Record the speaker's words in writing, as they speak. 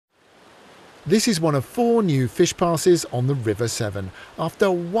This is one of 4 new fish passes on the River Severn. After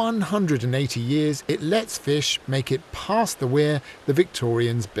 180 years, it lets fish make it past the weir the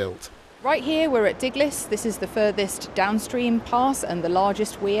Victorians built. Right here we're at Diglis. This is the furthest downstream pass and the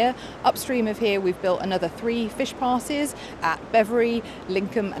largest weir. Upstream of here we've built another 3 fish passes at Beverley,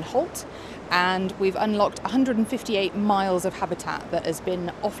 Lincoln and Holt. And we've unlocked 158 miles of habitat that has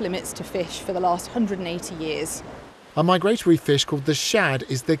been off limits to fish for the last 180 years. A migratory fish called the shad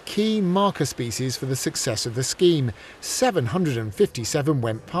is the key marker species for the success of the scheme. 757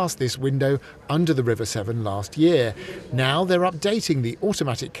 went past this window under the River Severn last year. Now they're updating the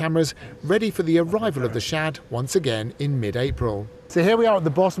automatic cameras, ready for the arrival of the shad once again in mid-April. So here we are at the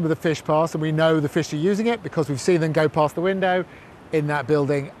bottom of the fish pass, and we know the fish are using it because we've seen them go past the window in that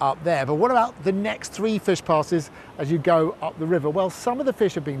building up there. But what about the next 3 fish passes as you go up the river? Well, some of the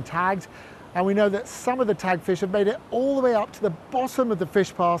fish have been tagged, and we know that some of the tagged fish have made it all the way up to the bottom of the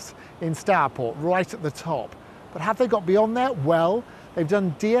fish pass in Stourport, right at the top. But have they got beyond there? Well, they've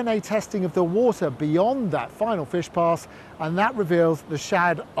done DNA testing of the water beyond that final fish pass, and that reveals the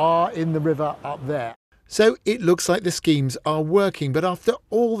shad are in the river up there. So it looks like the schemes are working, but after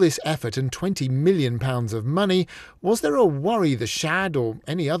all this effort and £20 million of money, was there a worry the shad or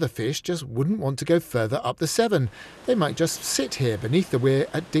any other fish just wouldn't want to go further up the Severn? They might just sit here beneath the weir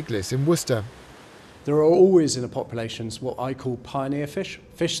at Diglis in Worcester. There are always in the populations what I call pioneer fish,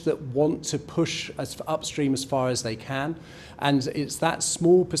 fish that want to push upstream as far as they can, and it's that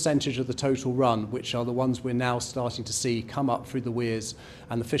small percentage of the total run which are the ones we're now starting to see come up through the weirs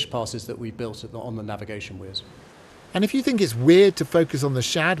and the fish passes that we built on the navigation weirs. And if you think it's weird to focus on the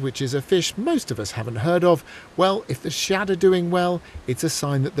shad, which is a fish most of us haven't heard of, well, if the shad are doing well, it's a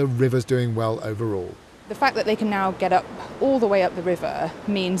sign that the river's doing well overall. The fact that they can now get up all the way up the river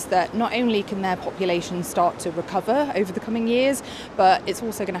means that not only can their population start to recover over the coming years, but it's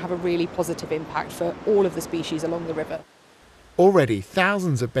also going to have a really positive impact for all of the species along the river. Already,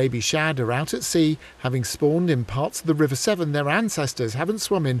 thousands of baby shad are out at sea, having spawned in parts of the River Severn their ancestors haven't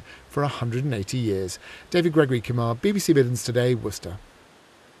swum in for 180 years. Gregory-Kumar, BBC Midlands Today, Worcester.